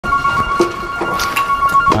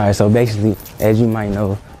Alright, so basically, as you might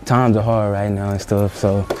know, times are hard right now and stuff.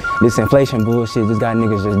 So this inflation bullshit just got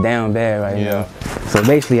niggas just down bad right now. So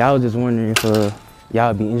basically, I was just wondering if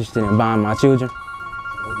y'all be interested in buying my children.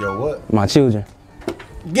 Yo, what? My children.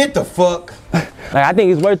 Get the fuck. Like, I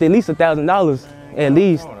think it's worth at least $1,000, at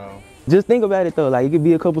least. Just think about it though, like it could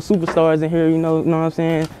be a couple superstars in here, you know what I'm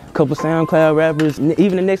saying? A couple SoundCloud rappers,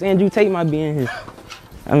 even the next Andrew Tate might be in here.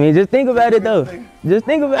 I mean, just think about it though. Just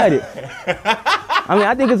think about it. I mean,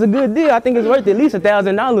 I think it's a good deal. I think it's worth at least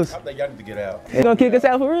 $1,000. I think y'all need to get out. You gonna kick us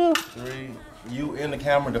out for real? 3, you in the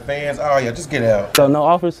camera, the fans. Oh yeah, just get out. So no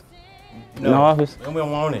offers? No offers? And we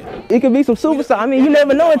don't want it. It could be some superstar. I mean, you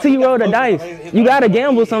never know until you roll the dice. You gotta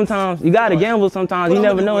gamble sometimes. You gotta gamble sometimes. You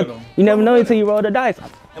never know. You never know until you roll the dice.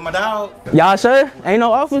 And my dog. Y'all sure? Ain't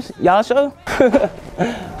no offers? Y'all sure?